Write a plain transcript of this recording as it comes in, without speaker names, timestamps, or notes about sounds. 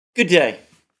Good day.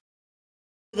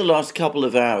 For the last couple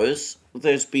of hours,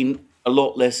 there's been a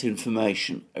lot less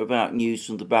information about news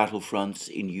from the battlefronts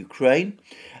in Ukraine.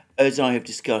 As I have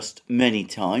discussed many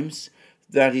times,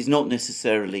 that is not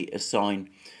necessarily a sign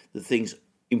that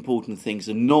important things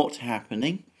are not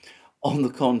happening. On the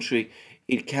contrary,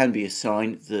 it can be a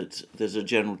sign that there's a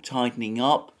general tightening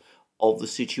up of the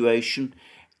situation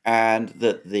and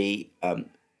that the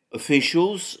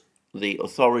officials, the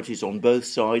authorities on both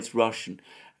sides, Russian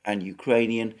and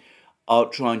Ukrainian, are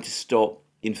trying to stop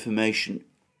information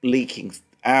leaking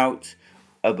out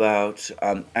about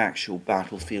actual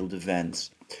battlefield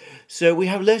events. So we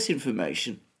have less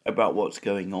information about what's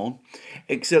going on,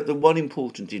 except that one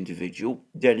important individual,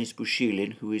 Denis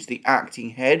Pushilin, who is the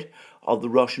acting head of the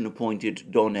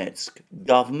Russian-appointed Donetsk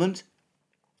government,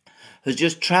 has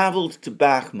just travelled to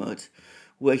Bakhmut,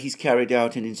 where he's carried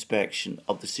out an inspection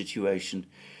of the situation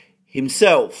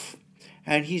himself.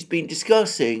 And he's been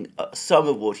discussing some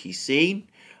of what he's seen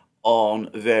on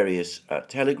various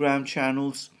Telegram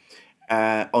channels,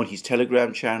 on his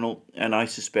Telegram channel, and I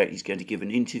suspect he's going to give an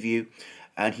interview,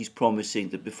 and he's promising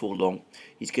that before long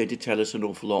he's going to tell us an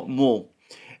awful lot more.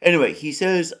 Anyway, he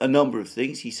says a number of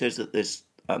things. He says that there's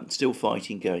still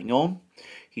fighting going on.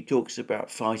 He talks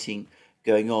about fighting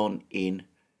going on in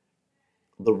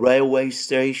the railway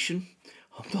station.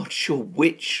 I'm not sure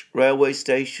which railway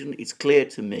station. It's clear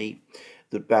to me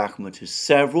that Bakhmut has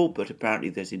several, but apparently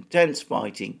there's intense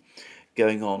fighting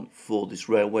going on for this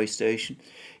railway station.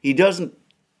 He doesn't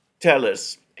tell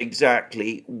us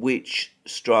exactly which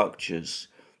structures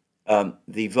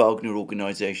the Wagner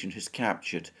organization has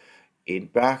captured in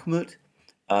Bakhmut.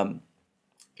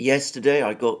 Yesterday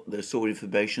I got the sort of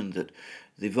information that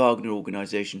the Wagner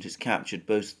organization has captured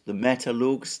both the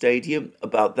Metallurg Stadium,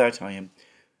 about that I am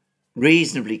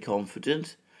reasonably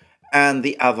confident, and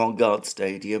the Avant-Garde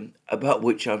Stadium, about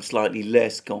which I'm slightly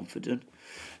less confident.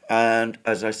 And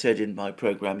as I said in my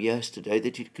program yesterday,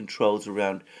 that it controls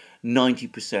around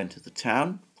 90% of the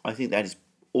town. I think that is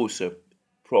also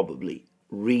probably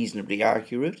reasonably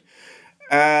accurate.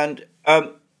 And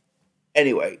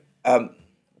anyway,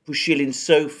 Pushilin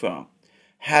so far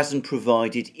hasn't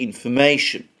provided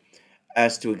information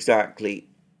as to exactly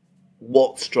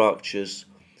what structures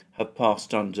have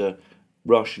passed under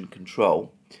Russian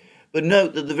control. But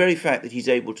note that the very fact that he's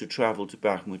able to travel to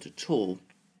Bakhmut at all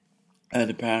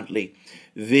and apparently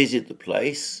visit the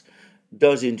place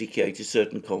does indicate a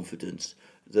certain confidence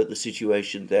that the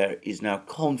situation there is now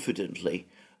confidently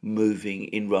moving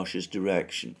in Russia's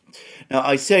direction. Now,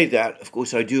 I say that, of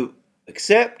course, I do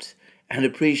accept and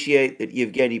appreciate that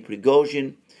Yevgeny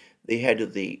Prigozhin, the head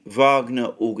of the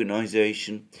Wagner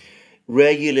organization,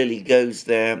 regularly goes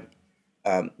there,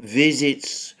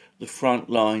 visits the front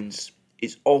lines,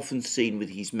 is often seen with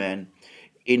his men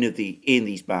in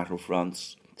these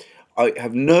battlefronts. I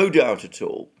have no doubt at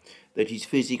all that his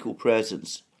physical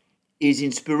presence is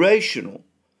inspirational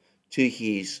to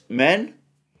his men,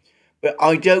 but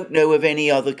I don't know of any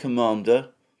other commander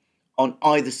on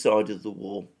either side of the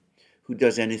war who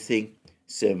does anything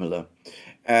similar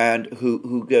and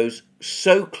who goes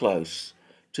so close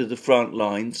to the front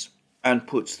lines and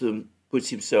puts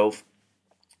himself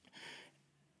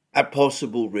at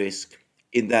possible risk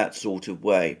in that sort of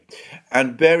way.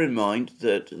 And bear in mind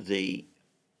that the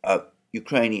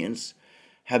Ukrainians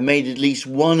have made at least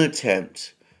one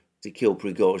attempt to kill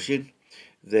Prigozhin.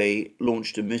 They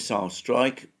launched a missile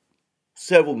strike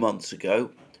several months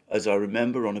ago, as I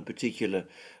remember, on a particular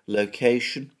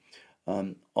location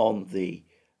in Donbass,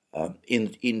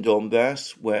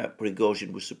 where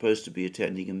Prigozhin was supposed to be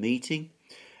attending a meeting.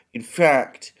 In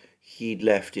fact, he'd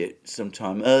left it some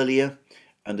time earlier.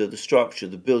 Under the structure,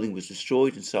 the building was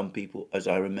destroyed and some people, as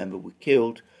I remember, were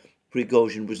killed.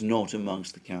 Prigozhin was not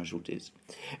amongst the casualties.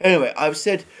 Anyway, I've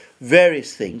said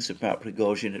various things about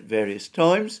Prigozhin at various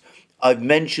times. I've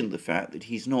mentioned the fact that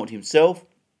he's not himself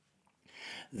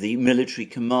the military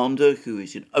commander who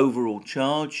is in overall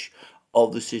charge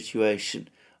of the situation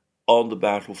on the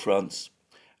battlefronts.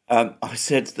 I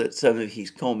said that some of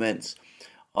his comments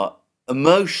are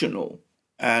emotional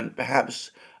and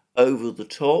perhaps over the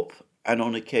top, and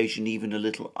on occasion even a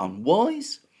little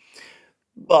unwise.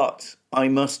 But I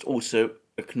must also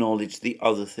acknowledge the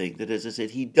other thing, that as I said,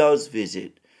 he does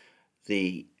visit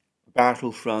the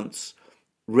battlefronts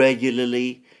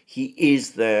regularly. He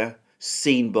is there,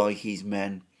 seen by his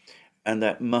men, and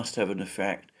that must have an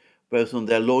effect both on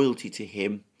their loyalty to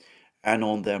him and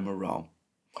on their morale.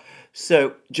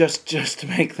 So just to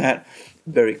make that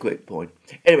very quick point.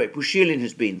 Anyway, Pushilin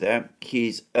has been there. He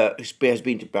has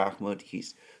been to Bakhmut.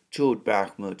 He's toured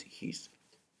Bakhmut. He's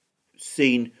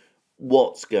seen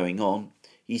what's going on.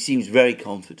 He seems very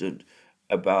confident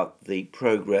about the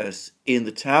progress in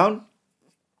the town,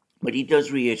 but he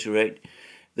does reiterate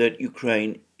that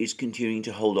Ukraine is continuing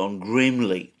to hold on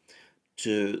grimly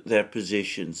to their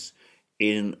positions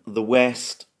in the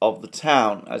west of the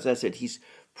town. As I said, he's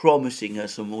promising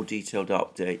us a more detailed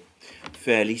update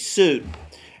fairly soon.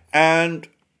 And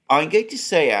I'm going to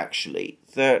say, actually,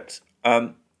 that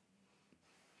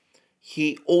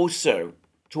he also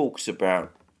talks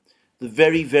about the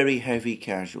very, very heavy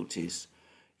casualties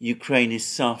Ukraine is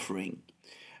suffering.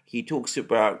 He talks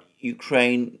about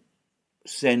Ukraine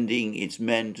sending its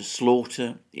men to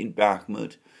slaughter in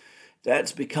Bakhmut.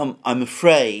 That's become, I'm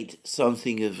afraid,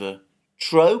 something of a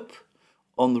trope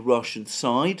on the Russian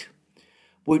side,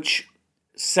 which,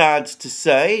 sad to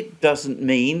say, doesn't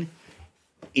mean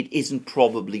it isn't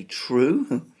probably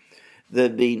true. There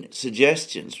have been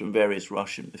suggestions from various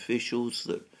Russian officials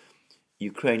that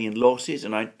Ukrainian losses,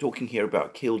 and I'm talking here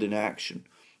about killed in action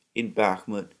in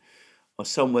Bakhmut, are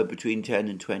somewhere between 10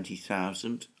 and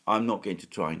 20,000. I'm not going to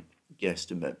try and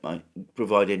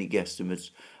provide any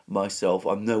guesstimates myself.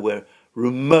 I'm nowhere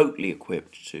remotely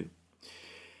equipped to.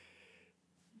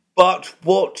 But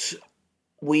what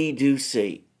we do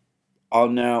see are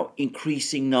now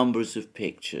increasing numbers of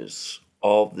pictures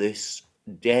of this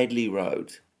deadly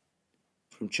road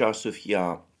from Chasov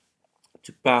Yar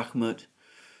to Bakhmut,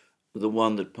 the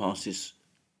one that passes,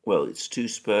 well, it's two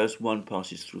spurs. One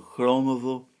passes through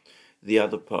Khromovo, the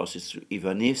other passes through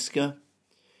Ivanivska.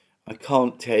 I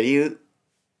can't tell you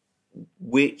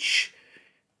which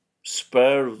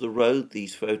spur of the road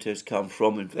these photos come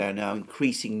from, and there are now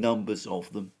increasing numbers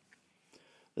of them.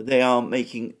 But they are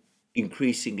making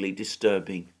increasingly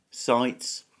disturbing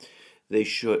sights. They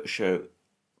show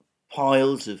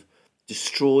piles of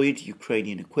destroyed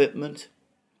Ukrainian equipment.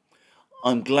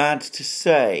 I'm glad to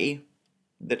say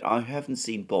that I haven't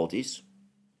seen bodies,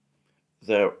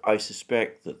 though I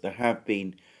suspect that there have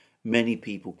been many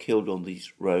people killed on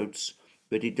these roads,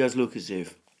 but it does look as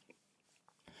if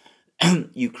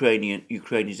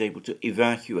Ukraine is able to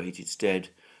evacuate its dead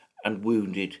and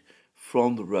wounded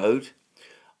from the road.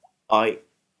 I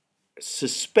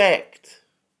suspect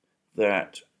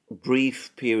that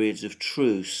brief periods of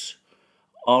truce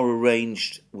are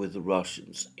arranged with the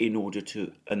Russians in order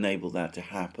to enable that to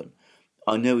happen.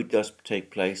 I know it does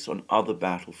take place on other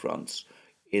battlefronts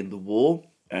in the war,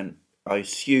 and I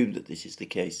assume that this is the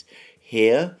case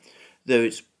here, though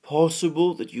it's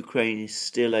possible that Ukraine is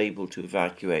still able to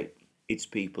evacuate its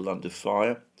people under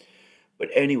fire. But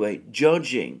anyway,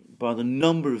 judging by the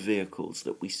number of vehicles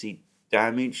that we see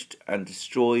damaged and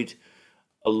destroyed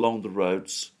along the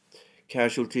roads,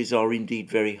 casualties are indeed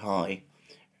very high,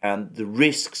 and the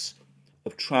risks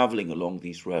of travelling along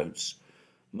these roads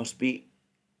must be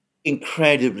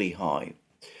incredibly high.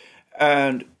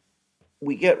 And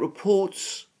we get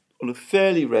reports on a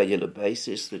fairly regular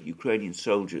basis that Ukrainian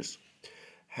soldiers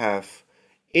have,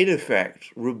 in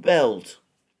effect, rebelled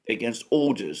against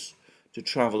orders to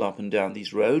travel up and down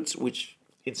these roads, which,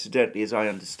 incidentally, as I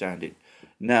understand it,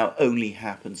 now only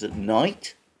happens at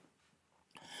night.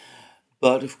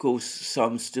 But, of course,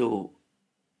 some still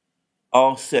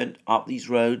are sent up these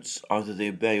roads. Either they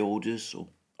obey orders or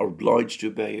are obliged to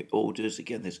obey orders.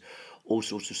 Again, there's all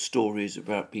sorts of stories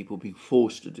about people being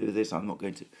forced to do this. I'm not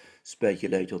going to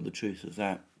speculate on the truth of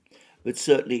that. But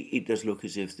certainly it does look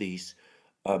as if these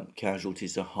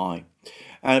casualties are high.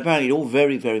 And apparently it all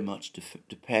very, very much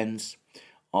depends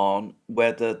on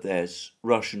whether there's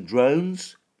Russian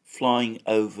drones flying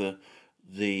over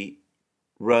the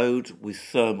road with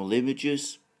thermal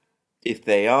images. If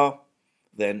they are,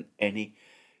 then any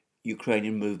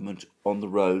Ukrainian movement on the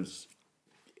roads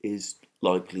is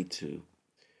likely to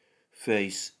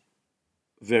face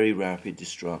very rapid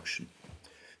destruction.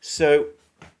 So,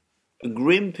 a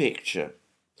grim picture.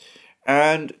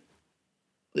 And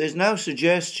there's now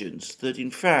suggestions that,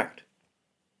 in fact,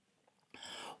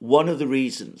 one of the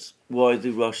reasons why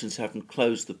the Russians haven't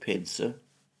closed the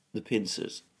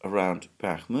pincers around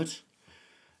Bakhmut,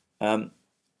 and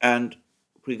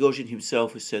Prigozhin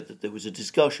himself has said that there was a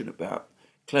discussion about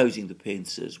closing the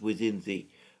pincers within the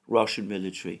Russian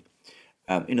military.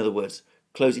 In other words,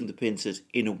 closing the pincers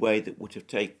in a way that would have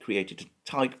created a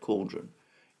tight cauldron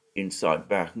inside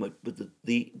Bakhmut, but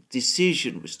the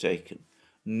decision was taken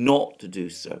not to do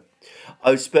so.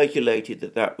 I've speculated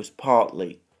that that was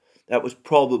probably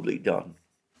done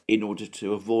in order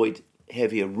to avoid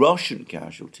heavier Russian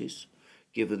casualties,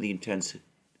 given the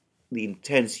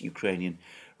intense Ukrainian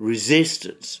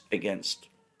resistance against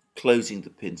closing the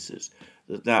pincers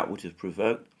that would have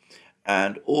provoked,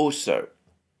 and also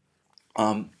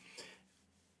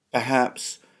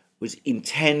perhaps was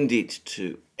intended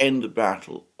to end the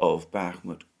Battle of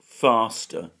Bakhmut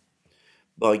faster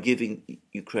by giving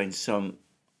Ukraine some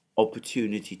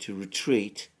opportunity to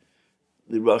retreat,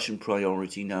 the Russian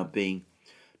priority now being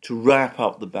to wrap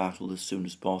up the battle as soon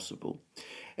as possible.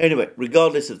 Anyway,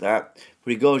 regardless of that,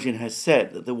 Prigozhin has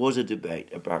said that there was a debate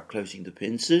about closing the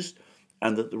pincers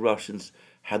and that the Russians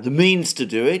had the means to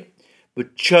do it,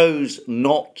 but chose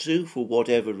not to for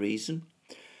whatever reason.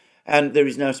 And there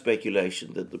is now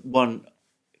speculation that the one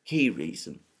key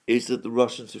reason is that the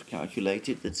Russians have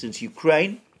calculated that since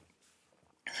Ukraine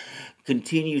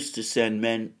continues to send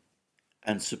men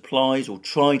and supplies, or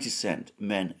try to send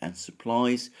men and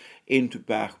supplies into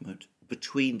Bakhmut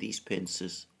between these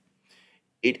pincers,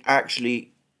 it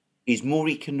actually is more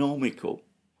economical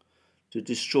to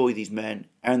destroy these men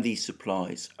and these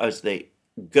supplies as they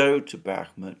go to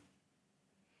Bakhmut,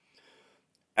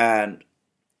 and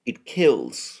it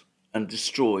kills and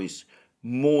destroys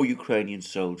more Ukrainian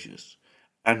soldiers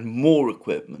and more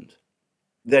equipment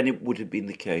than it would have been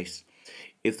the case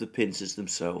if the pincers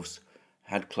themselves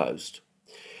had closed.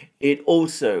 It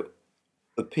also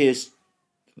appears,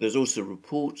 there's also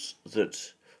reports that,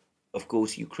 of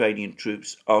course, Ukrainian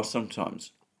troops are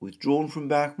sometimes withdrawn from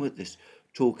Bakhmut. There's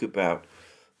talk about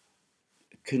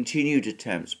continued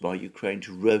attempts by Ukraine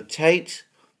to rotate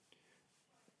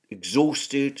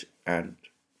exhausted and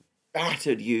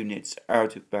battered units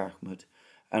out of Bakhmut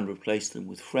and replace them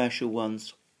with fresher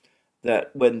ones,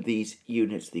 that when these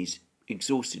units, these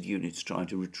exhausted units, try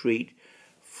to retreat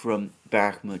from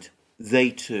Bakhmut, they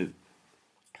too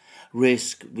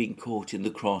risk being caught in the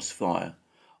crossfire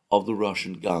of the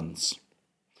Russian guns.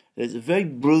 There's a very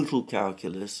brutal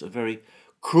calculus, a very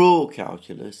cruel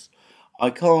calculus. I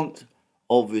can't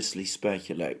obviously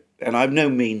speculate, and I've no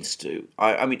means to.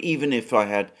 I mean, even if I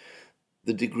had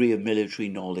the degree of military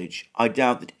knowledge, I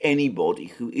doubt that anybody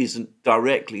who isn't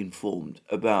directly informed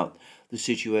about the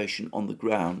situation on the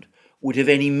ground would have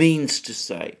any means to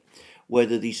say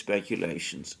whether these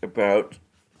speculations about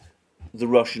the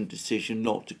Russian decision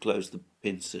not to close the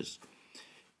pincers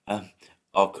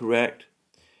are correct.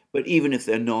 But even if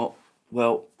they're not,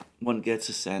 well, one gets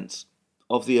a sense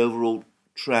of the overall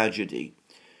tragedy.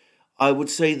 I would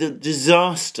say the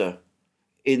disaster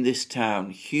in this town,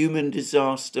 human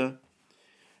disaster,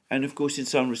 and of course in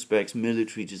some respects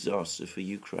military disaster for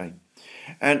Ukraine.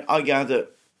 And I gather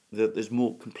that there's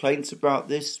more complaints about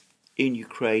this in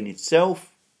Ukraine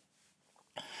itself,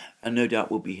 and no doubt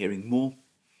we'll be hearing more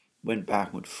when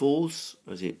Bakhmut falls,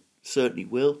 as it certainly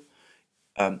will.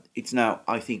 It's now,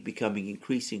 I think, becoming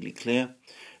increasingly clear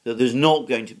that there's not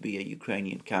going to be a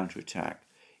Ukrainian counterattack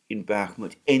in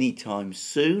Bakhmut anytime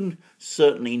soon,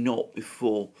 certainly not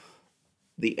before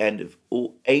the end of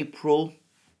April,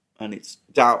 and it's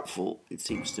doubtful, it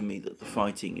seems to me, that the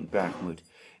fighting in Bakhmut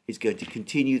is going to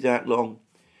continue that long.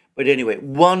 But anyway,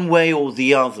 one way or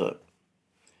the other,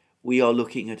 we are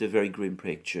looking at a very grim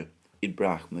picture in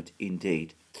Bakhmut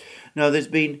indeed. Now, there's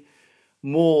been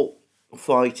more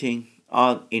fighting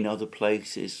in other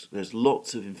places. There's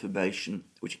lots of information,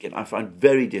 which again I find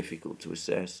very difficult to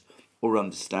assess or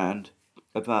understand,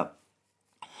 about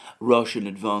Russian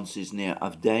advances near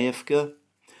Avdiivka.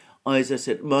 As I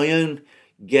said, my own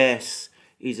guess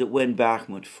is that when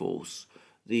Bakhmut falls,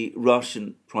 the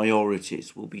Russian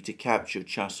priorities will be to capture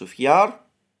Chasov Yar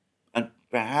and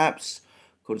perhaps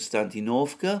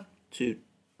Konstantinovka, two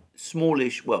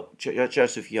smallish, well,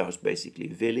 Chasov Yar is basically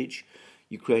a village.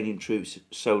 Ukrainian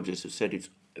soldiers have said it's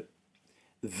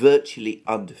virtually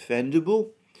undefendable.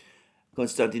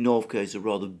 Konstantinovka is a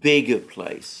rather bigger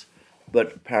place,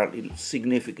 but apparently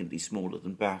significantly smaller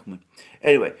than Bakhmut.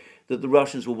 Anyway, that the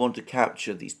Russians will want to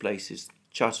capture these places,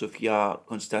 Chasov Yar,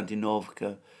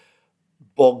 Konstantinovka,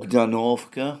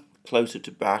 Bogdanovka, closer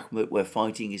to Bakhmut, where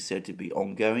fighting is said to be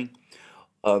ongoing,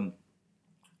 Orekhovo,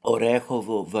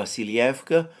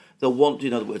 Vasilyevka. They'll want to,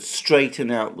 in other words, straighten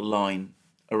out the line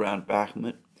around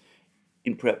Bakhmut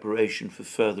in preparation for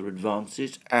further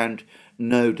advances, and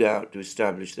no doubt to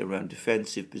establish their own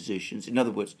defensive positions, in other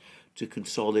words, to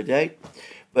consolidate.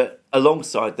 But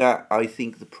alongside that, I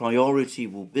think the priority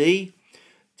will be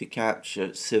to capture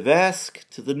Seversk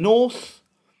to the north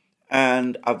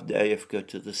and Avdiivka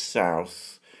to the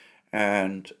south.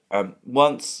 And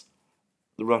once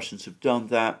the Russians have done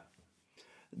that,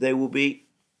 they will be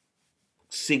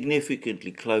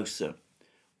significantly closer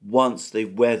once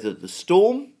they've weathered the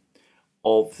storm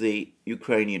of the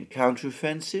Ukrainian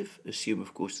counteroffensive. Assume,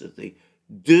 of course, that they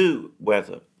do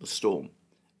weather the storm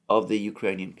of the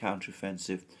Ukrainian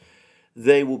counteroffensive.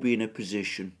 They will be in a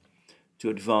position to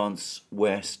advance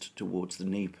west towards the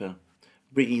Dnieper,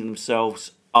 bringing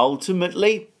themselves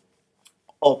ultimately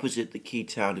opposite the key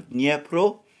town of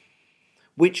Dnipro,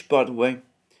 which, by the way,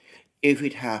 if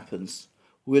it happens,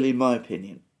 will, in my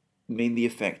opinion, mean the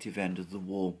effective end of the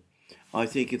war. I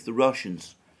think if the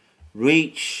Russians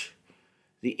reach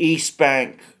the east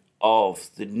bank of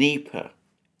the Dnieper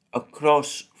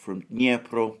across from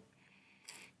Dnipro,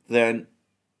 then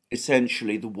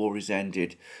essentially the war is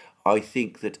ended. I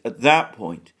think that at that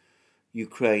point,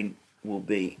 Ukraine will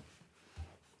be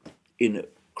in a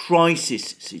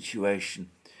crisis situation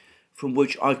from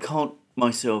which I can't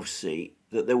myself see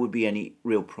that there would be any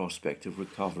real prospect of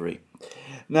recovery.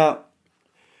 Now,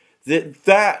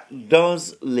 that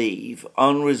does leave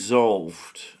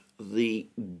unresolved the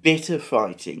bitter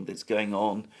fighting that's going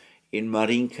on in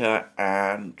Marinka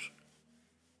and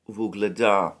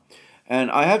Vuhledar.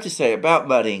 And I have to say about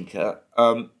Marinka,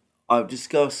 I've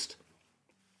discussed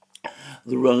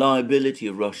the reliability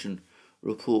of Russian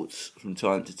reports from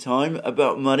time to time.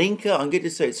 About Marinka, I'm going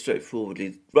to say it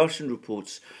straightforwardly, Russian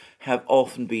reports have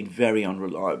often been very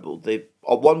unreliable. They,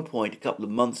 at one point, a couple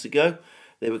of months ago,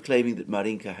 they were claiming that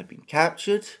Marinka had been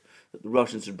captured, that the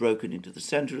Russians had broken into the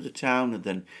centre of the town and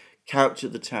then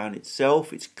captured the town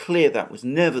itself. It's clear that was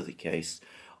never the case,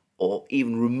 or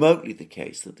even remotely the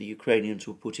case, that the Ukrainians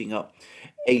were putting up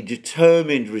a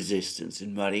determined resistance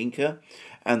in Marinka,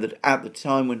 and that at the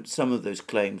time when some of those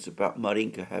claims about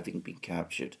Marinka having been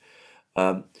captured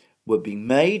were being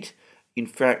made, in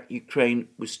fact, Ukraine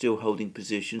was still holding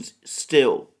positions,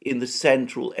 still in the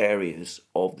central areas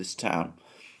of this town.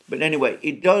 But anyway,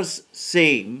 it does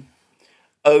seem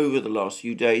over the last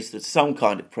few days that some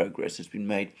kind of progress has been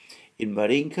made in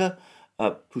Marinka.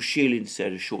 Pushilin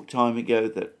said a short time ago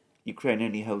that Ukraine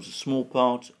only holds a small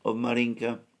part of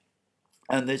Marinka.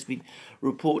 And there's been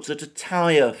reports that a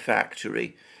tire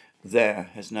factory there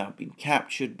has now been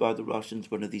captured by the Russians,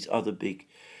 one of these other big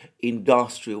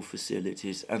industrial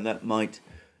facilities, and that might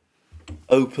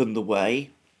open the way,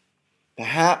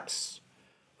 perhaps,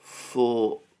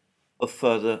 for a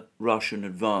further Russian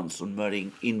advance on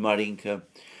in Marinka,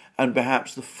 and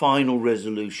perhaps the final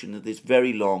resolution of this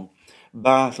very long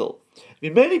battle. There have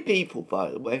been many people,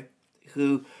 by the way,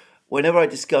 who, whenever I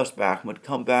discuss Bakhmut,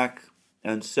 come back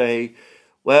and say,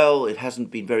 well, it hasn't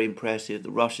been very impressive.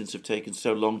 The Russians have taken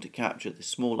so long to capture this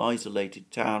small isolated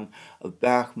town of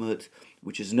Bakhmut,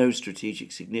 which has no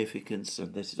strategic significance,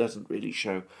 and this doesn't really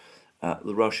show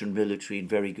the Russian military in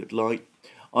very good light.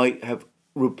 I have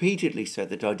repeatedly said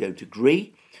that I don't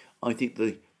agree. I think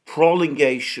the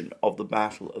prolongation of the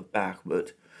Battle of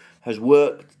Bakhmut has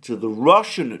worked to the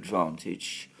Russian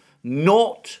advantage,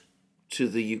 not to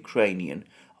the Ukrainian.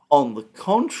 On the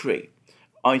contrary,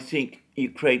 I think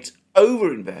Ukraine's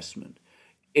overinvestment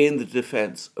in the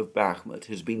defense of Bakhmut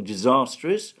has been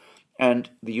disastrous, and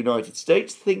the United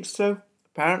States thinks so,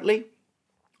 apparently.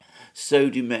 So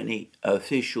do many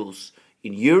officials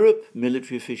in Europe,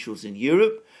 military officials in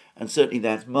Europe, and certainly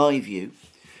that's my view.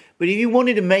 But if you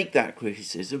wanted to make that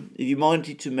criticism, if you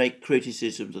wanted to make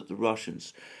criticism that the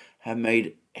Russians have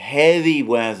made heavy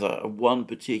weather of one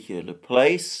particular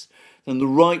place, then the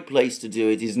right place to do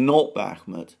it is not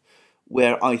Bakhmut,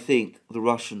 where I think the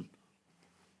Russian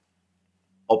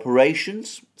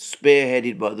operations,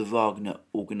 spearheaded by the Wagner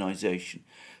organization,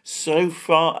 so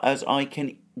far as I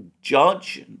can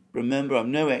judge, and remember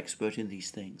I'm no expert in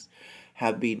these things,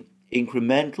 have been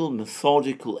incremental,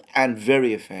 methodical, and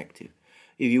very effective.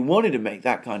 If you wanted to make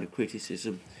that kind of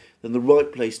criticism, then the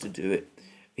right place to do it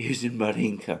is in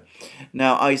Marinka.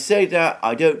 Now, I say that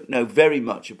I don't know very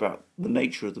much about the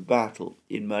nature of the battle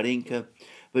in Marinka,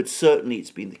 but certainly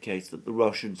it's been the case that the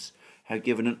Russians have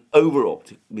given an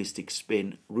over-optimistic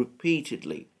spin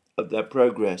repeatedly of their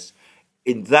progress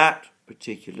in that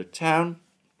particular town,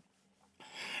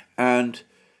 and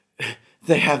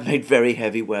they have made very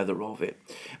heavy weather of it.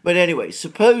 But anyway,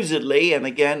 supposedly, and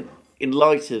again, in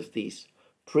light of these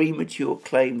premature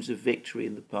claims of victory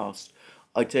in the past,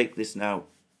 I take this now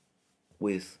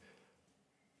with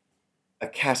a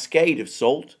cascade of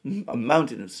salt, a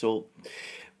mountain of salt,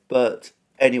 but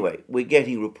anyway, we're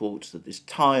getting reports that this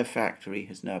tire factory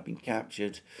has now been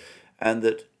captured, and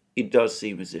that it does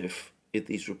seem as if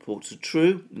these reports are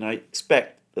true, and I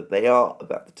expect that they are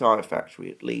about the tire factory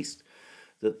at least,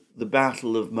 that the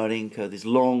Battle of Marinka, this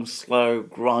long, slow,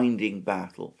 grinding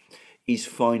battle, is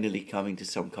finally coming to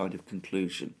some kind of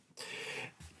conclusion.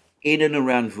 In and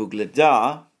around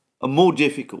Vuhledar, a more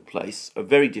difficult place, a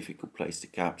very difficult place to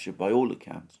capture by all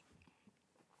accounts.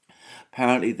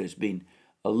 Apparently there's been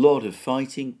a lot of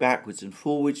fighting backwards and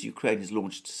forwards. Ukraine has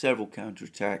launched several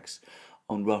counterattacks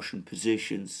on Russian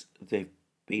positions. They've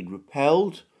been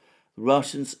repelled. The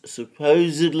Russians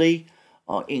supposedly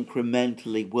are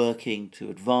incrementally working to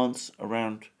advance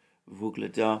around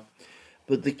Vuhledar.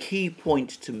 But the key point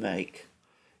to make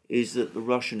is that the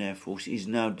Russian Air Force is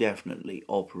now definitely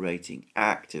operating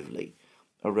actively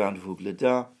around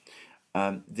Vuhledar.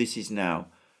 This is now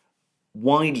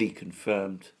widely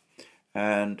confirmed,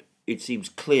 and it seems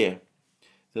clear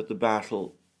that the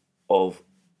battle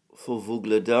for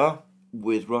Vuhledar,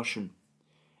 with Russian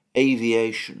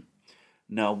aviation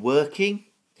now working,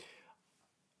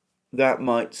 that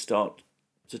might start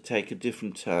to take a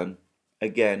different turn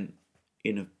again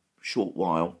in a short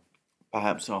while,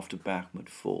 perhaps after Bakhmut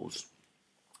falls.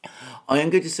 I am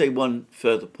going to say one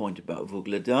further point about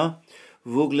Vuhledar.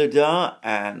 Vuhledar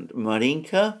and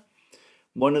Marinka,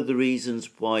 one of the reasons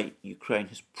why Ukraine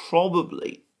has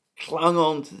probably clung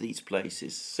on to these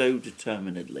places so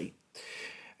determinedly,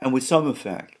 and with some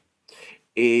effect,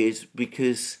 is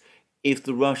because if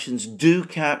the Russians do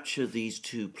capture these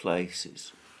two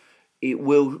places, it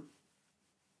will,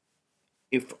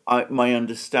 if my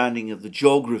understanding of the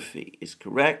geography is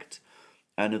correct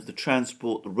and of the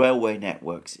transport, the railway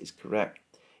networks is correct,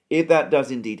 if that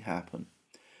does indeed happen,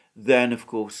 then of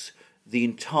course the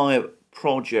entire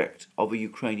project of a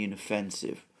Ukrainian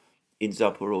offensive in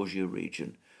Zaporozhye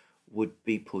region would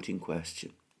be put in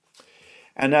question.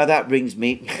 And now that brings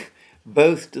me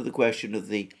both to the question of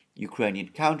the Ukrainian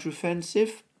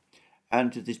counteroffensive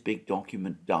and to this big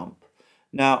document dump.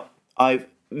 Now, I've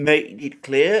made it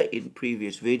clear in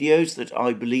previous videos that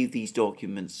I believe these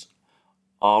documents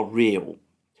are real.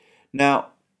 Now,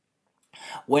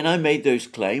 when I made those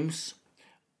claims,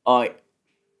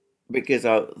 because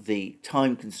of the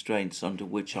time constraints under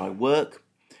which I work,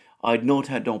 I'd not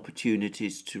had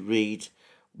opportunities to read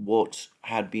what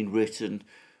had been written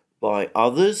by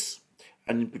others,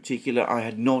 and in particular, I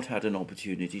had not had an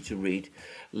opportunity to read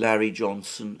Larry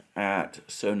Johnson at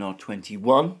Sonar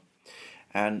 21.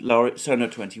 And Sonar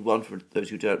 21, for those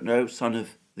who don't know, son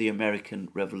of the American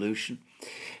Revolution,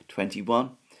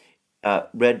 21,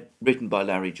 written by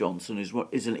Larry Johnson,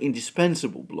 is an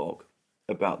indispensable blog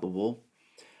about the war.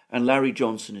 And Larry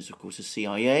Johnson is, of course,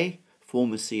 a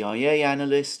former CIA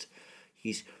analyst.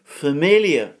 He's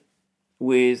familiar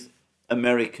with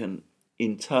American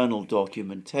internal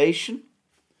documentation,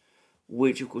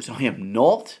 which, of course, I am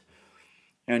not.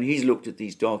 And he's looked at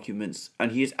these documents,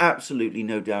 and he has absolutely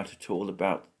no doubt at all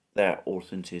about their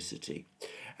authenticity.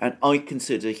 And I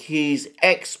consider his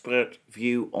expert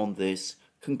view on this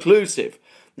conclusive.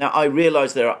 Now, I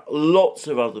realize there are lots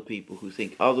of other people who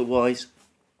think otherwise,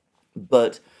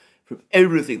 but from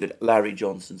everything that Larry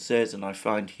Johnson says, and I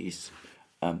find his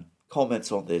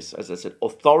comments on this, as I said,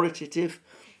 authoritative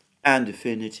and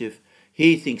definitive,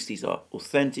 he thinks these are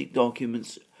authentic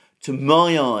documents. To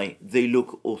my eye, they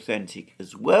look authentic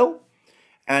as well,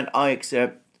 and I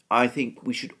think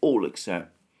we should all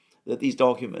accept that these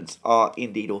documents are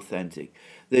indeed authentic.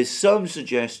 There's some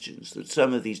suggestions that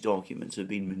some of these documents have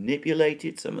been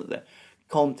manipulated, some of their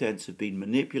contents have been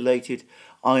manipulated.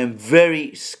 I am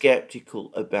very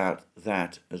skeptical about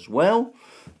that as well.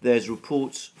 There's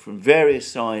reports from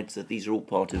various sides that these are all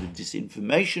part of a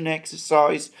disinformation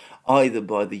exercise, either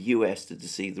by the US to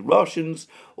deceive the Russians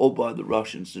or by the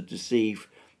Russians to deceive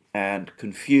and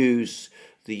confuse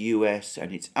the US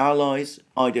and its allies.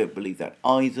 I don't believe that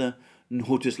either,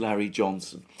 nor does Larry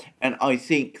Johnson. And I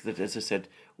think that, as I said,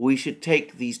 we should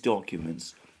take these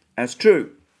documents as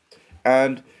true.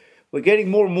 And we're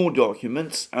getting more and more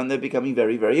documents, and they're becoming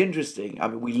very, very interesting. I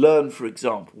mean, we learn, for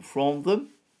example, from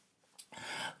them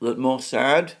that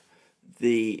Mossad,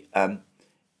 the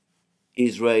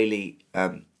Israeli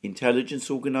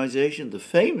intelligence organization, the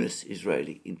famous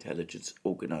Israeli intelligence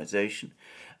organization,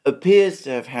 appears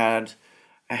to have had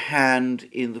a hand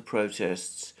in the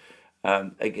protests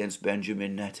against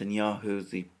Benjamin Netanyahu,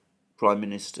 the Prime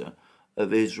Minister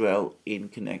of Israel, in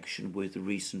connection with the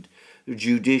recent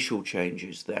judicial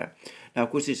changes there. Now, of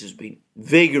course, this has been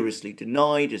vigorously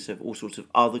denied, as have all sorts of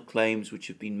other claims which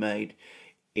have been made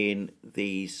in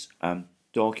these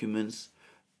documents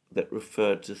that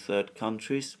refer to third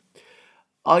countries.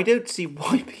 I don't see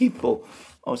why people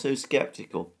are so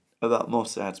skeptical about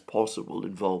Mossad's possible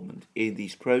involvement in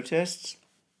these protests.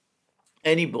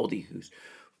 Anybody who's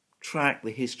tracked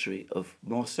the history of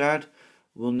Mossad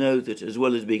will know that, as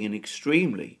well as being an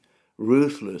extremely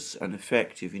ruthless and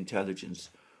effective intelligence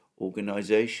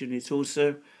organization, it's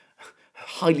also a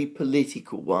highly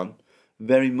political one,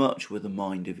 very much with a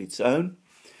mind of its own.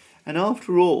 And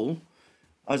after all,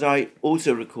 as I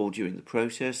also recall during the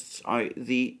protests,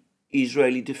 the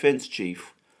Israeli defense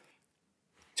chief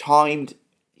timed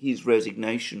his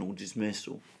resignation or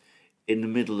dismissal in the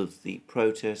middle of the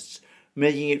protests,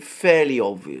 making it fairly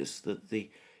obvious that the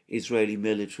Israeli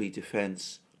military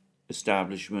defense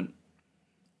establishment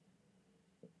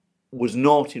was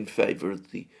not in favor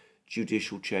of the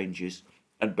judicial changes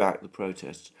and backed the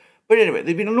protests. But anyway, there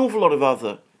have been an awful lot of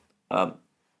other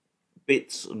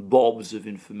bits and bobs of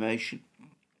information.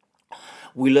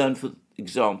 We learned, for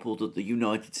example, that the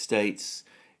United States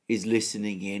is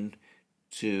listening in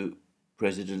to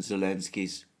President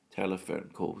Zelensky's telephone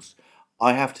calls.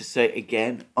 I have to say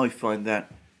again, I find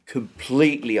that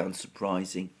completely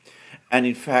unsurprising. And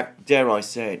in fact, dare I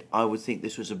say it, I would think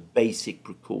this was a basic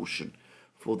precaution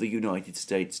for the United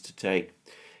States to take,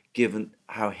 given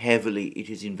how heavily it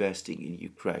is investing in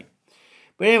Ukraine.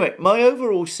 But anyway, my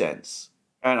overall sense,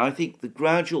 and I think the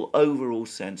gradual overall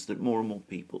sense that more and more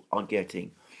people are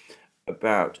getting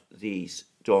about these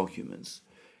documents,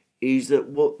 is that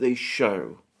what they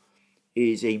show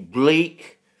is a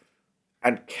bleak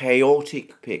and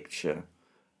chaotic picture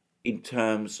in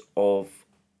terms of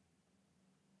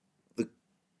the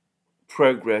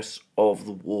progress of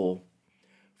the war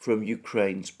from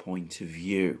Ukraine's point of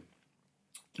view.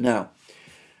 Now,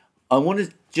 I want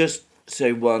to just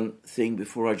say one thing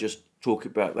before I just talk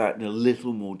about that in a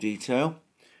little more detail,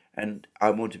 and I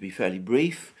want to be fairly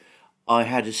brief. I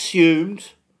had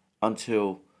assumed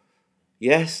until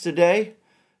yesterday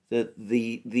that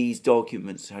these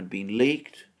documents had been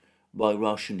leaked by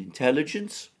Russian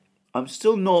intelligence. I'm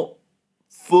still not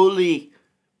fully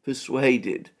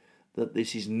persuaded that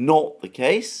this is not the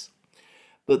case,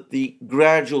 but the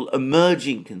gradual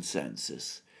emerging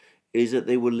consensus is that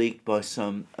they were leaked by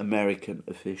some American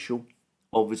official,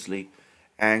 obviously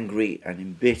angry and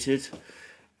embittered,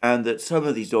 and that some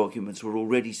of these documents were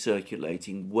already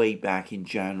circulating way back in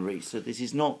January. So this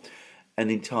is not an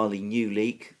entirely new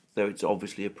leak, though it's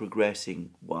obviously a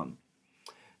progressing one.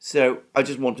 So I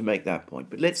just want to make that point.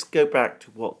 But let's go back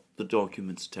to what the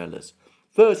documents tell us.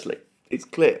 Firstly, it's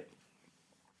clear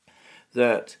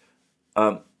that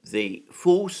the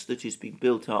force that is being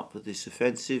built up for this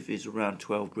offensive is around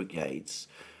 12 brigades.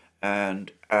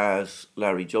 And as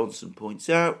Larry Johnson points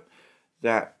out,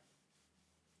 that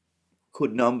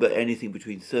could number anything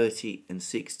between 30 and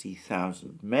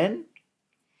 60,000 men.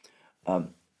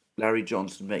 Larry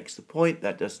Johnson makes the point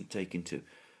that doesn't take into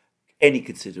any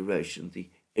consideration the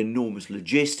enormous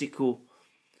logistical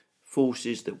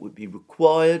forces that would be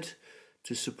required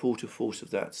to support a force of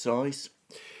that size.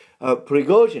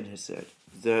 Prigozhin has said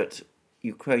that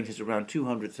Ukraine has around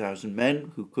 200,000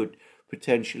 men who could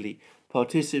potentially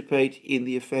participate in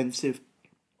the offensive,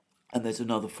 and there's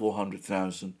another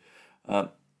 400,000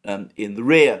 in the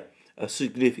rear, a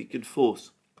significant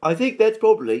force. I think that's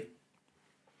probably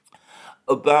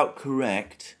about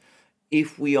correct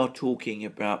if we are talking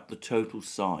about the total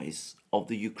size of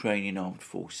the Ukrainian armed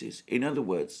forces. In other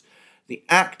words, the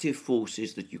active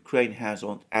forces that Ukraine has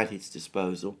at its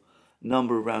disposal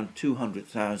number around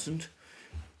 200,000,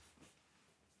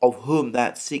 of whom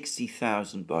that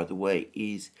 60,000, by the way,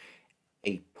 is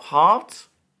a part,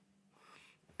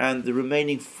 and the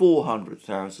remaining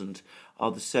 400,000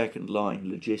 are the second line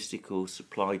logistical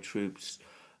supply troops.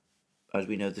 As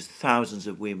we know, there's thousands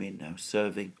of women now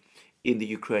serving in the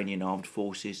Ukrainian armed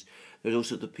forces. There's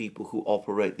also the people who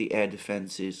operate the air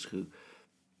defences, who,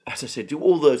 as I said, do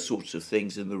all those sorts of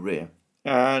things in the rear.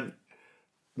 And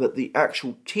that the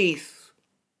actual teeth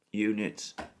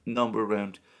units number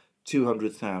around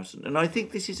 200,000. And I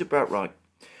think this is about right.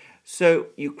 So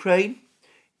Ukraine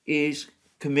is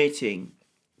committing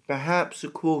perhaps a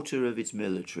quarter of its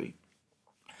military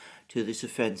to this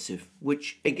offensive,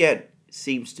 which again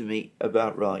seems to me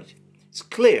about right. It's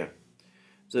clear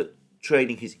that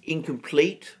training is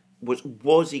incomplete,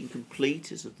 was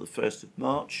incomplete as of the 1st of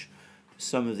March, for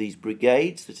some of these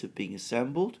brigades that have been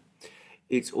assembled.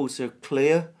 It's also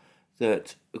clear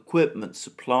that equipment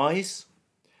supplies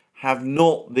have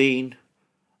not been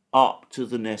up to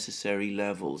the necessary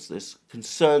levels. There's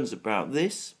concerns about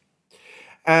this.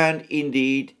 And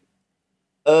indeed,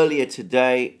 earlier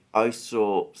today, I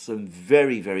saw some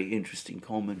very, very interesting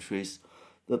commentaries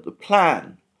that the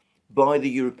plan by the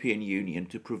European Union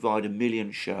to provide 1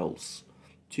 million shells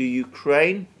to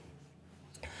Ukraine,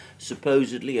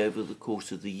 supposedly over the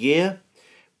course of the year,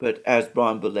 but as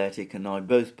Brian Boletic and I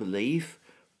both believe,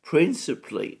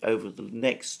 principally over the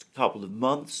next couple of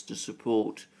months to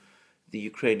support the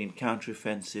Ukrainian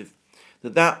counteroffensive,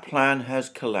 that plan has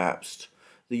collapsed.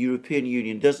 The European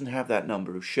Union doesn't have that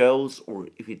number of shells, or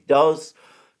if it does,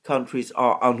 countries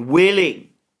are unwilling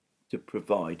to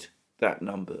provide that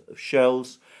number of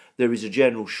shells. There is a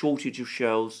general shortage of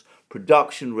shells.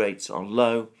 Production rates are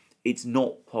low. It's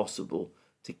not possible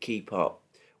to keep up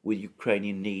with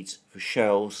Ukrainian needs for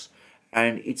shells.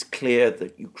 And it's clear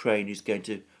that Ukraine is going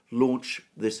to launch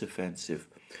this offensive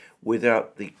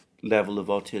without the level of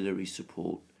artillery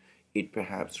support it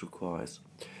perhaps requires.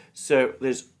 So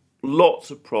there's lots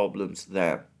of problems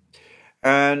there.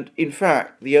 And in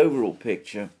fact, the overall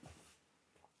picture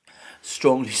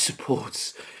strongly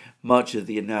supports much of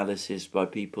the analysis by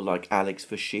people like Alex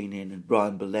Pushilin and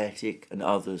Brian Beletic and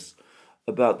others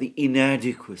about the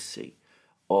inadequacy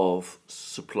of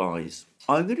supplies.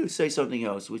 I'm going to say something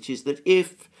else, which is that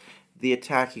if the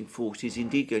attacking force is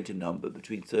indeed going to number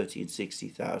between 30 and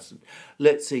 60,000,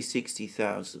 let's say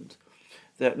 60,000,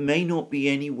 that may not be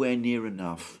anywhere near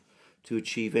enough to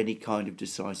achieve any kind of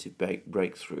decisive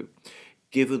breakthrough,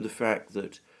 given the fact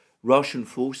that Russian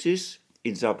forces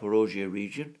in Zaporozhye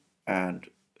region and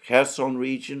Kherson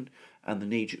region and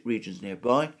the regions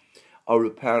nearby are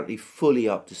apparently fully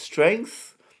up to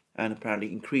strength and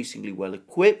apparently increasingly well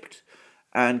equipped,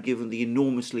 and given the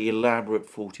enormously elaborate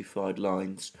fortified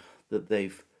lines that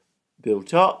they've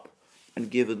built up, and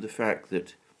given the fact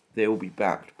that they will be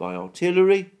backed by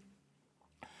artillery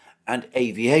and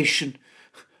aviation,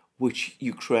 which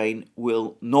Ukraine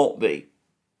will not be.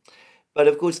 But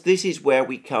of course, this is where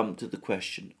we come to the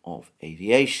question of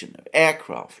aviation, of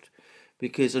aircraft,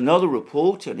 because another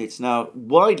report, and it's now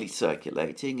widely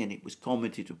circulating, and it was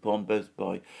commented upon both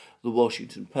by the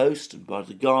Washington Post and by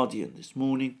the Guardian this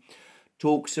morning,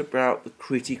 talks about the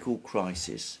critical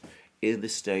crisis in the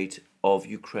state of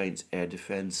Ukraine's air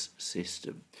defense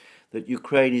system, that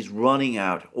Ukraine is running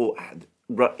out, or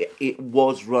it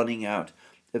was running out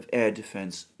of air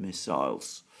defense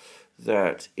missiles,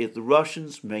 that if the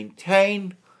Russians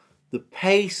maintain the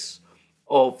pace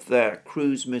of their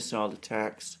cruise missile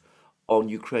attacks on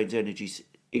Ukraine's energy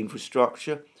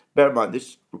infrastructure, bear in mind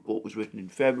this report was written in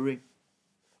February,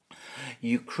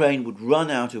 Ukraine would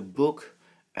run out of Buk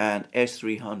and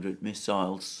S-300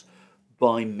 missiles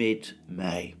by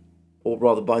mid-May, or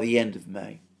rather by the end of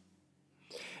May.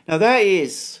 Now that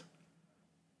is,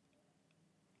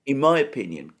 in my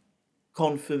opinion,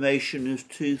 confirmation of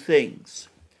two things.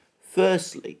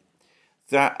 Firstly,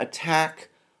 that attack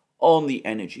on the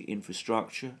energy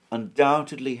infrastructure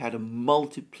undoubtedly had a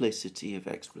multiplicity of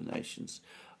explanations,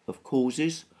 of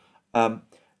causes.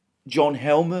 John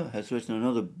Helmer has written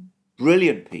another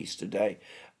brilliant piece today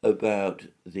about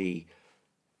the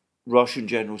Russian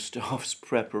General Staff's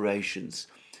preparations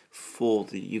for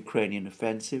the Ukrainian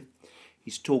offensive.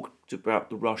 He's talked about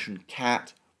the Russian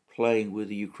cat playing with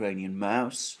the Ukrainian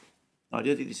mouse. I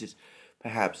don't think this is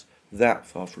perhaps that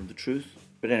far from the truth,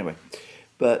 but anyway.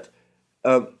 But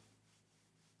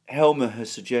Helmer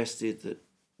has suggested that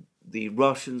the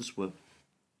Russians were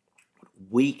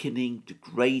weakening,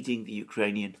 degrading the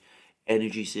Ukrainian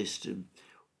energy system,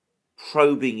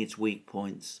 probing its weak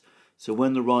points, so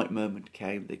when the right moment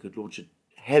came, they could launch a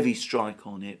heavy strike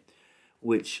on it,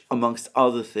 which, amongst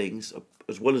other things,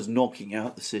 as well as knocking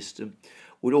out the system,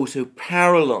 would also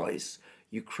paralyze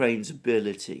Ukraine's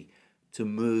ability to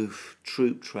move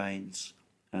troop trains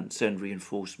and send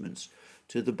reinforcements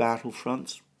to the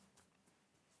battlefronts.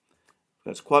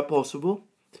 That's quite possible.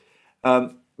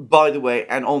 By the way,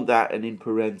 and on that, and in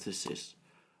parenthesis,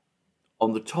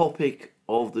 on the topic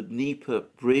of the Dnieper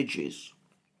bridges,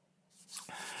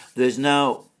 there's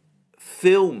now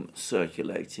film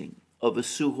circulating of a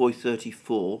Sukhoi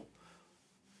 34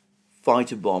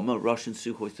 fighter bomber, Russian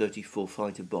Sukhoi 34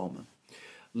 fighter bomber,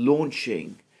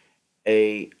 launching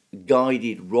a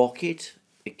guided rocket,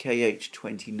 a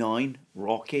KH-29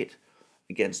 rocket,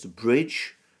 against a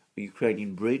bridge, a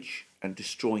Ukrainian bridge, and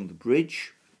destroying the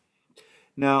bridge.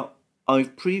 Now,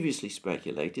 I've previously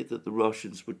speculated that the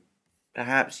Russians would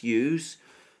perhaps use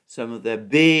some of their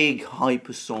big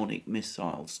hypersonic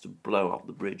missiles to blow up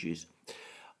the bridges.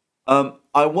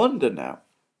 I wonder now,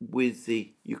 with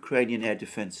the Ukrainian air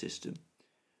defense system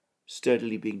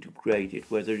steadily being degraded,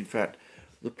 whether in fact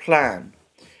the plan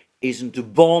isn't to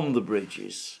bomb the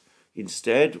bridges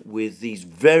instead with these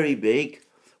very big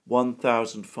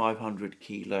 1,500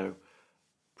 kilo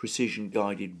precision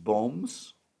guided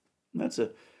bombs. And that's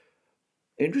an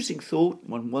interesting thought.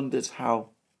 One wonders how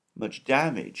much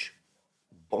damage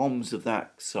bombs of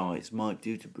that size might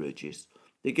do to bridges.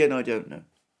 Again, I don't know.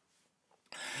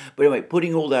 But anyway,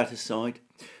 putting all that aside,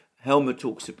 Helmer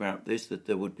talks about this, that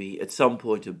there would be at some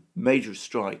point a major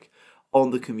strike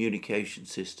on the communication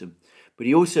system. But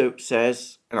he also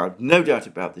says, and I've no doubt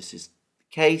about this is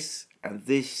the case, and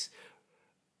this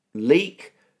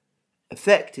leak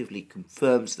effectively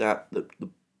confirms that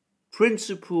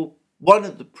one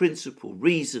of the principal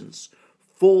reasons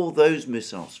for those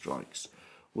missile strikes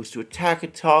was to attack a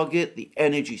target, the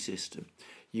energy system.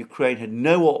 Ukraine had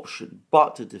no option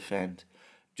but to defend,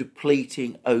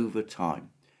 depleting over time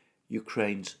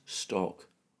Ukraine's stock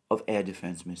of air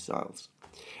defense missiles.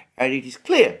 And it is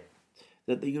clear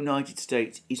that the United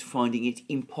States is finding it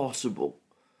impossible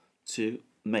to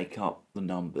make up the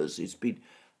numbers. It's been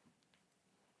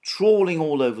trawling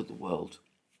all over the world,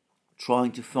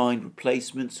 trying to find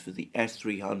replacements for the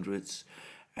S-300s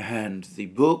and the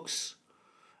books,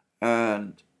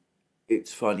 and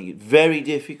it's finding it very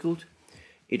difficult.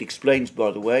 It explains,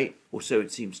 by the way, or so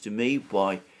it seems to me,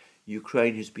 why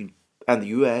Ukraine has been, and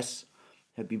the US,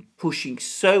 have been pushing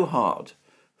so hard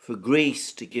for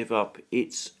Greece to give up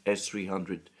its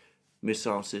S-300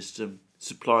 missile system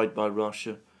supplied by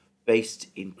Russia, based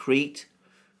in Crete.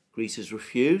 Greece has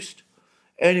refused.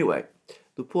 Anyway,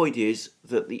 the point is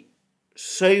that the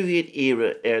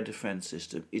Soviet-era air defense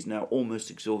system is now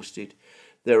almost exhausted.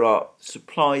 There are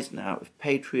supplies now of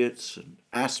Patriots and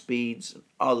Aspides and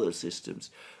other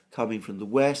systems coming from the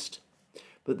West,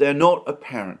 but they're not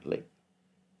apparently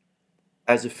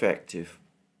as effective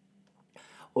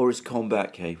or as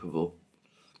combat capable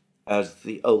as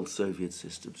the old Soviet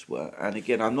systems were. And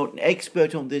again, I'm not an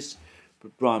expert on this,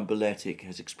 but Brian Beletic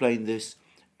has explained this.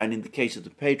 And in the case of the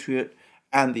Patriot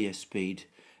and the Aspide,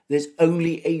 there's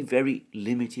only a very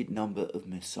limited number of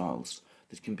missiles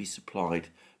that can be supplied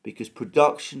because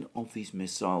production of these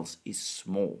missiles is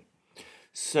small.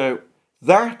 So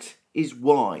that is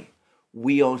why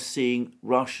we are seeing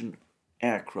Russian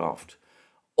aircraft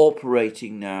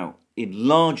operating now in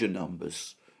larger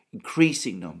numbers,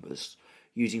 increasing numbers,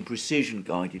 using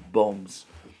precision-guided bombs,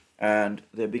 and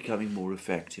they're becoming more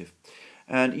effective.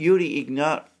 And Yuri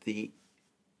Ignat, the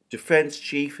defense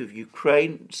chief of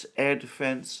Ukraine's air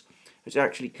defense, has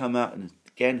actually come out and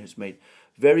again has made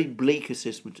very bleak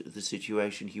assessment of the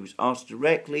situation. He was asked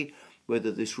directly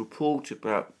whether this report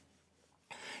about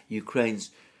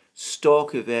Ukraine's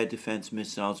stock of air defense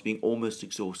missiles being almost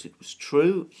exhausted was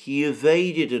true. He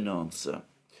evaded an answer.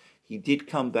 He did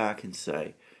come back and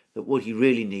say that what he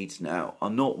really needs now are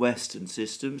not Western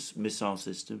systems, missile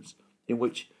systems, in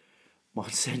which my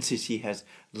sense is he has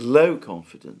low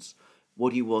confidence.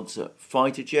 What he wants are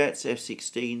fighter jets,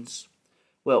 F-16s.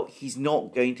 Well, he's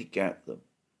not going to get them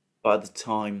by the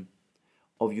time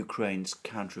of Ukraine's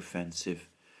counteroffensive,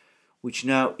 which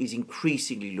now is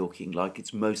increasingly looking like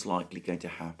it's most likely going to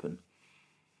happen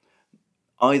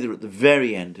either at the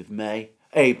very end of May,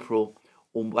 April,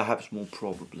 or perhaps more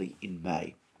probably in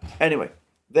May. Anyway,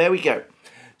 there we go.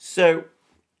 So,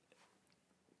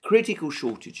 critical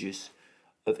shortages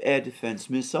of air defense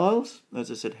missiles. As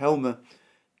I said, Helmer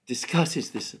discusses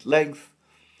this at length,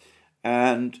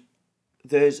 and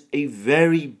there's a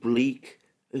very bleak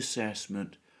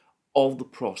assessment of the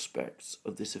prospects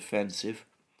of this offensive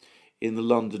in the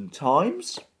London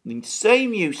Times, the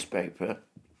same newspaper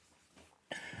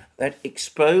that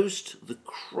exposed the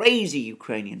crazy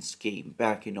Ukrainian scheme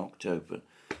back in October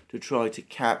to try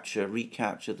to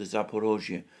recapture the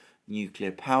Zaporozhye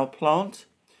nuclear power plant.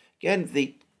 Again,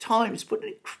 the Times put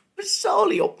a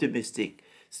bizarrely optimistic,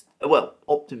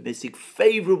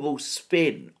 favourable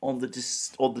spin on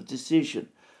the decision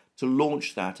to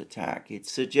launch that attack. It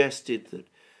suggested that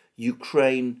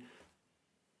Ukraine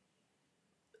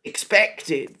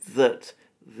expected that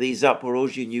the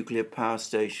Zaporozhye nuclear power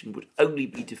station would only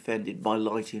be defended by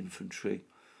light infantry.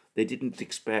 They didn't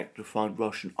expect to find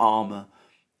Russian armour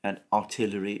and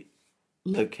artillery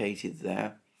located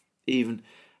there, even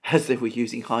as they were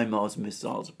using HIMARS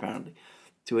missiles, apparently,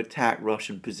 to attack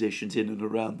Russian positions in and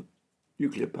around the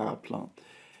nuclear power plant.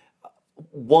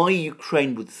 Why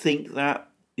Ukraine would think that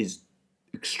is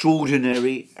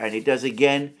extraordinary, and it does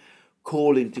again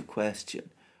call into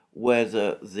question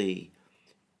whether the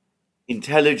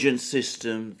intelligence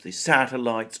system, the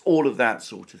satellites, all of that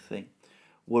sort of thing,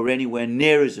 were anywhere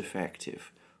near as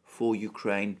effective for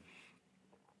Ukraine,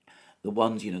 the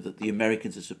ones, that the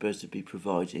Americans are supposed to be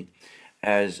providing,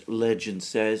 as legend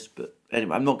says. But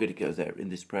anyway, I'm not going to go there in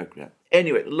this programme.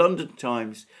 Anyway, the London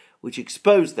Times, which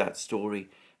exposed that story,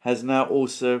 has now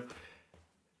also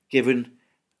given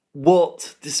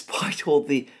what, despite all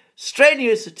the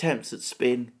strenuous attempts at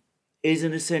spin, is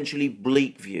an essentially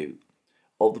bleak view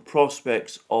of the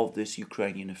prospects of this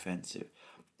Ukrainian offensive.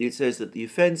 It says that the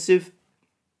offensive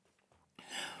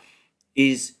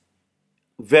is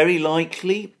very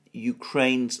likely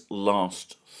Ukraine's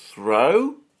last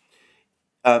throw.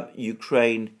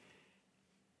 Ukraine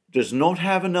does not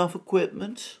have enough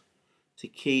equipment to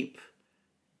keep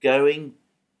going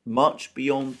much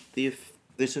beyond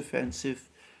this offensive.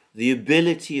 The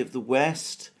ability of the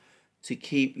West to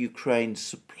keep Ukraine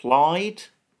supplied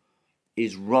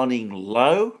is running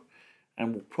low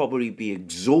and will probably be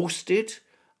exhausted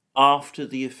after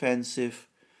the offensive.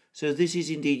 So this is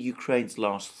indeed Ukraine's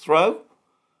last throw,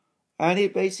 and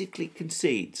it basically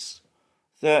concedes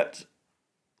that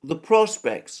the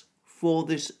prospects for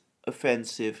this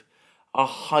offensive are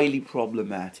highly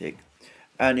problematic,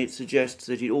 and it suggests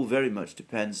that it all very much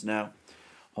depends now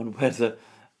on whether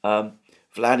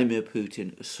Vladimir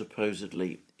Putin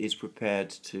supposedly is prepared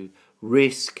to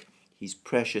risk his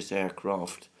precious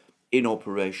aircraft in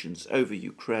operations over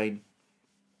Ukraine,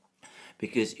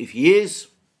 because if he is,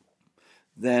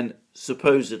 then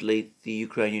supposedly the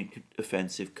Ukrainian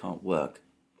offensive can't work.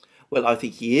 Well, I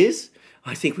think he is.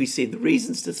 I think we've seen the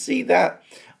reasons to see that.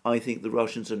 I think the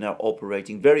Russians are now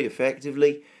operating very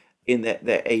effectively in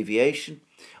their aviation.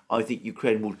 I think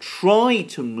Ukraine will try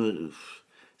to move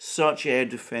such air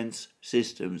defense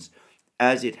systems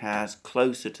as it has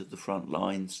closer to the front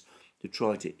lines to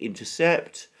try to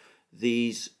intercept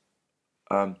these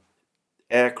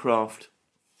aircraft.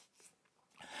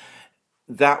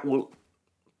 That will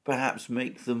perhaps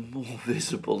make them more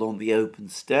visible on the open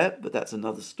steppe, but that's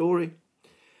another story.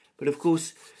 But of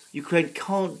course, Ukraine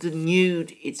can't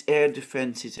denude its air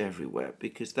defences everywhere,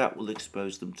 because that will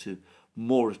expose them to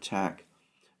more attack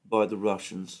by the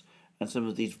Russians, and some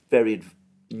of these very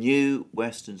new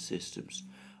Western systems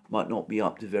might not be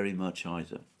up to very much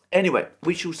either. Anyway,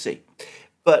 we shall see.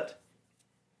 But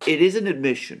it is an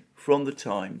admission from the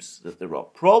Times that there are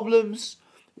problems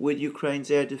with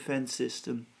Ukraine's air defense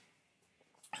system,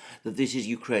 that this is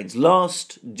Ukraine's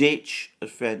last-ditch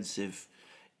offensive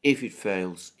if it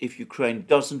fails, if Ukraine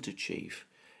doesn't achieve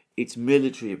its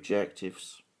military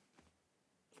objectives.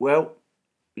 Well,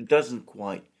 it doesn't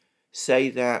quite say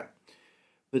that,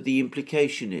 but the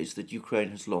implication is that Ukraine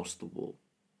has lost the war.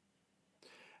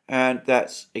 And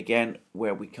that's, again,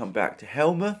 where we come back to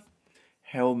Helmer.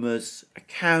 Helmer's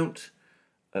account,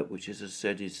 which, as I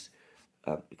said, is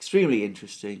extremely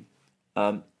interesting,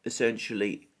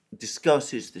 essentially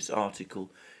discusses this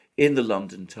article in the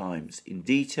London Times in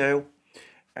detail,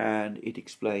 and it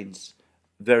explains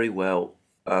very well,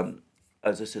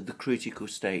 as I said, the critical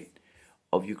state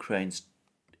of Ukraine's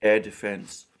air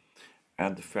defense,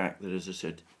 and the fact that, as I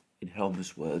said, in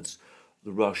Helmer's words,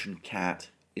 the Russian cat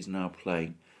is now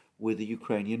playing with the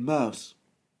Ukrainian mouse.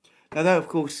 Now that, of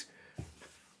course,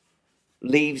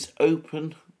 leaves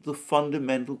open the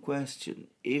fundamental question: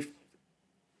 if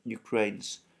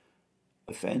Ukraine's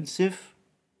offensive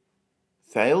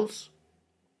fails,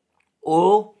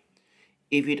 or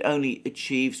if it only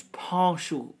achieves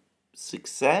partial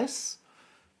success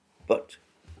but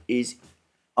is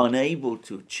unable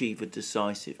to achieve a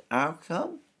decisive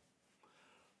outcome,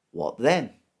 what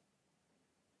then?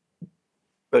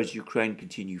 Does Ukraine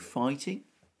continue fighting?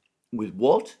 With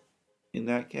what, in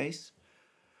that case?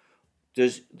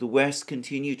 Does the West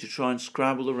continue to try and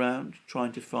scrabble around,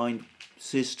 trying to find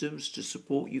systems to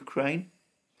support Ukraine?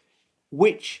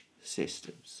 Which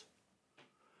systems?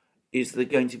 Is there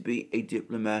going to be a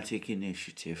diplomatic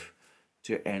initiative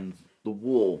to end the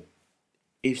war?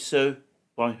 If so,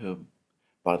 by whom?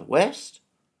 By the West?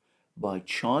 By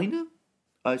China?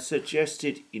 I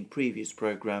suggested in previous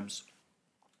programs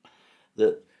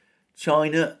that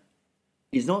China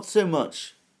is not so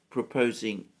much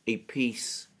proposing a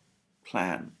peace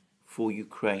plan for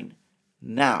Ukraine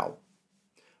now.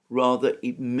 Rather,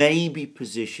 it may be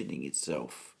positioning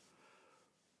itself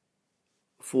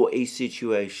for a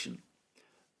situation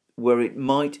where it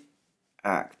might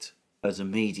act as a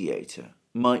mediator,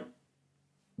 might,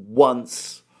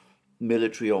 once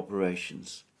military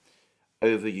operations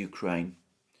over Ukraine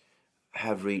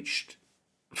have reached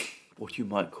what you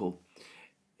might call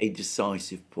a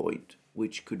decisive point,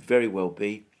 which could very well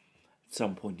be at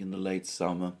some point in the late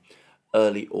summer,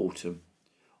 early autumn,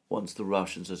 once the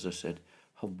Russians, as I said,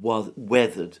 have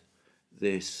weathered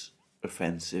this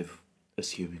offensive,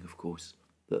 assuming, of course,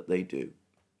 that they do.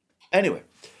 Anyway,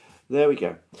 there we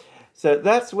go. So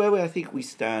that's where I think we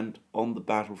stand on the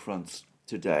battlefronts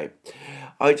today.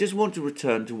 I just want to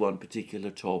return to one particular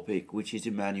topic, which is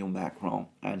Emmanuel Macron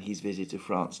and his visit to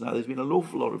France. Now, there's been an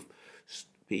awful lot of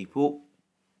people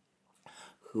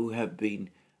who have been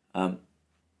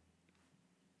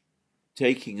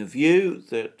taking a view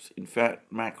that, in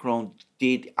fact, Macron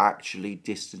did actually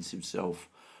distance himself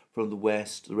from the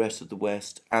West, the rest of the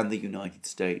West, and the United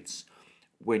States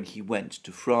when he went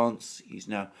to France. He's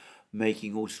now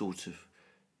making all sorts of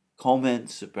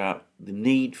comments about the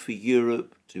need for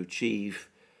Europe to achieve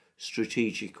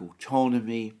strategic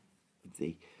autonomy,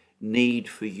 the need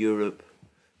for Europe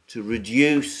to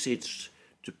reduce its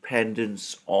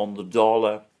dependence on the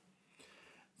dollar,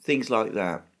 things like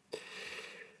that.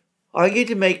 I get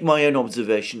to make my own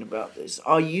observation about this.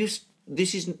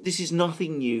 This is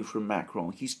nothing new from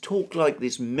Macron. He's talked like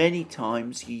this many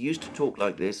times. He used to talk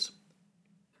like this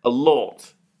a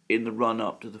lot in the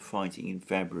run-up to the fighting in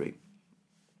February.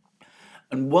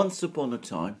 And once upon a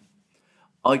time,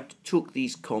 I took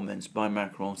these comments by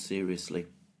Macron seriously.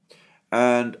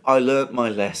 And I learnt my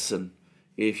lesson,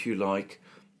 if you like,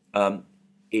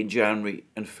 in January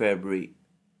and February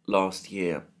last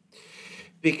year.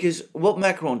 Because what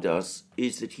Macron does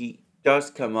is that he does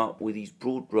come up with these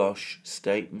broad brush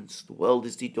statements. The world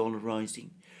is de-dollarizing.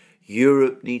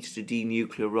 Europe needs to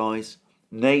denuclearize.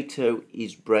 NATO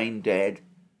is brain dead.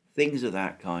 Things of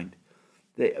that kind.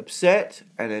 They upset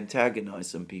and antagonize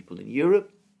some people in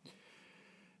Europe.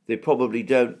 They probably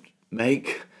don't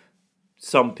make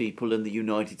some people in the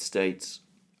United States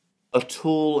at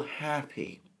all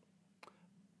happy.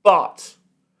 But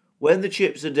when the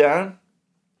chips are down,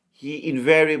 he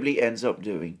invariably ends up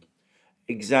doing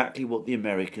exactly what the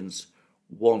Americans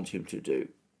want him to do.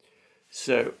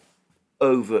 So,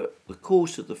 over the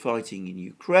course of the fighting in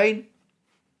Ukraine,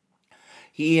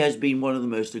 he has been one of the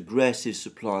most aggressive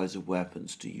suppliers of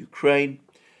weapons to Ukraine.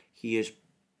 He has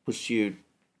pursued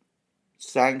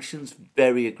sanctions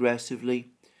very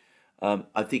aggressively.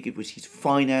 I think it was his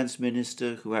finance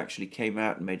minister who actually came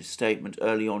out and made a statement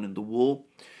early on in the war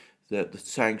that the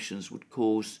sanctions would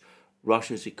cause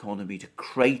Russia's economy to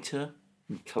crater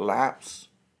and collapse.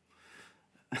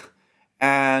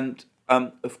 And,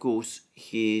 of course,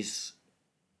 he's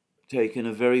taken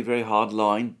a very, very hard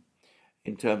line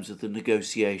in terms of the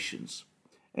negotiations.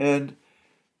 And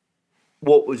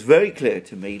what was very clear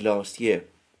to me last year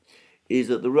is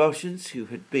that the Russians, who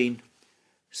had been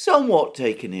somewhat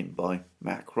taken in by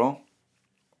Macron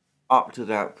up to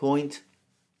that point,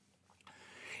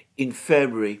 in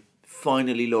February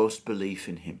finally lost belief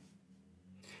in him.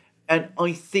 And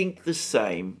I think the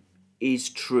same is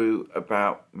true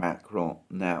about Macron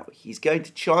now. He's going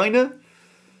to China.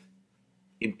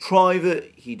 In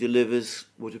private, he delivers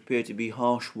what appear to be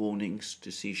harsh warnings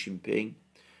to Xi Jinping,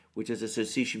 which, as I said,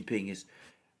 Xi Jinping is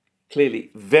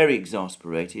clearly very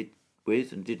exasperated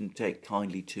with and didn't take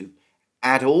kindly to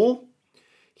at all.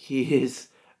 He is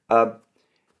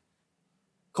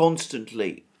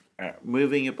constantly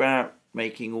moving about,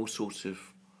 making all sorts of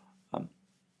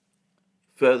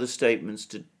further statements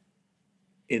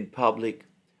in public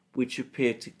which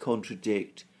appear to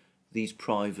contradict these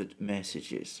private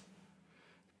messages.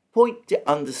 Point to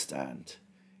understand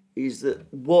is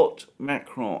that what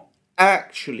Macron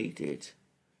actually did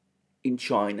in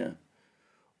China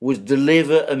was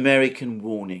deliver American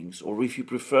warnings, or if you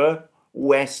prefer,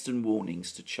 Western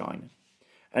warnings to China.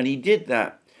 And he did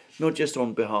that not just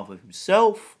on behalf of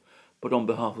himself, but on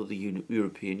behalf of the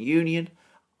European Union.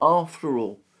 After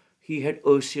all, he had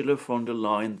Ursula von der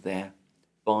Leyen there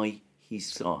by his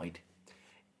side.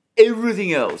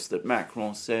 Everything else that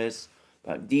Macron says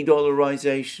about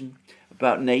de-dollarization,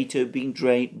 about NATO being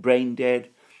brain dead,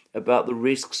 about the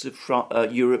risks of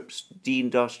Europe's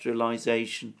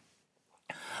deindustrialization,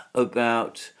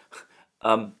 about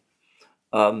the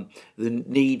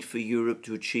need for Europe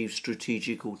to achieve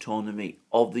strategic autonomy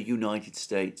of the United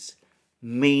States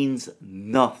means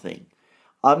nothing.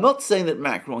 I'm not saying that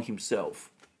Macron himself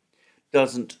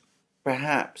doesn't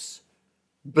perhaps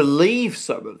believe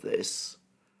some of this.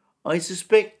 I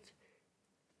suspect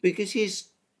because he's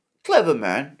a clever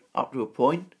man up to a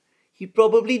point, he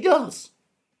probably does.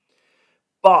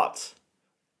 But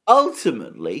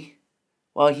ultimately,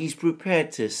 while he's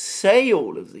prepared to say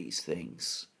all of these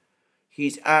things,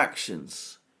 his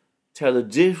actions tell a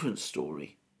different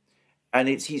story. And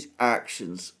it's his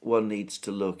actions one needs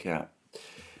to look at.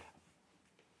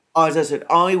 As I said,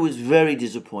 I was very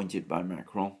disappointed by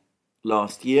Macron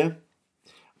last year.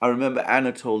 I remember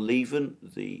Anatole Lieven,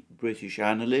 the British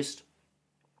analyst,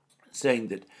 saying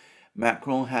that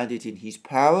Macron had it in his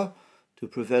power to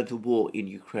prevent a war in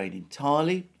Ukraine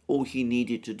entirely. All he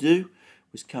needed to do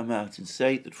was come out and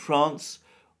say that France,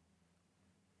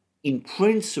 in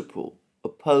principle,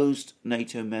 opposed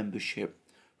NATO membership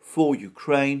for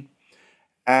Ukraine,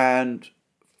 and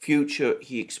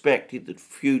he expected that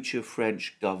future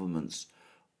French governments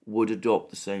would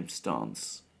adopt the same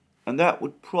stance. And that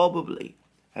would probably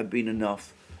have been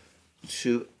enough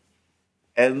to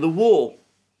end the war,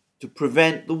 to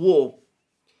prevent the war.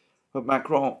 But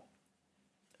Macron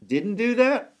didn't do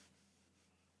that.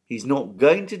 He's not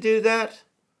going to do that.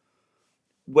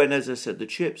 When, as I said, the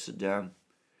chips are down,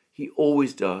 he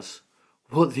always does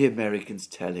what the Americans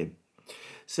tell him.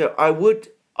 So I would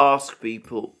ask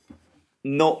people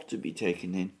not to be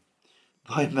taken in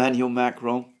by Emmanuel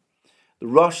Macron. The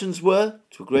Russians were,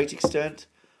 to a great extent.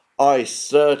 I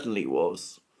certainly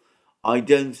was. I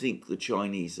don't think the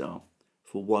Chinese are,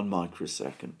 for 1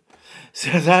 microsecond.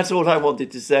 So that's all I wanted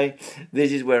to say.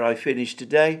 This is where I finish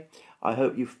today. I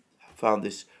hope you've found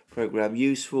this program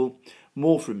useful.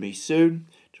 More from me soon.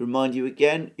 To remind you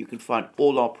again, you can find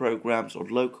all our programs on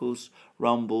Locals,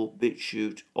 Rumble,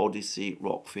 BitChute, ODYSEE,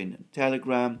 Rockfin and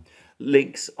Telegram.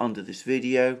 Links under this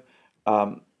video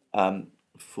for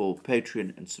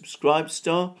Patreon and Subscribe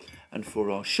Star. and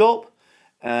for our shop.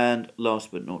 And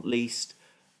last but not least,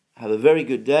 have a very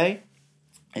good day.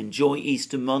 Enjoy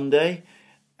Easter Monday,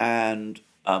 and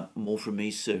more from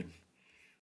me soon.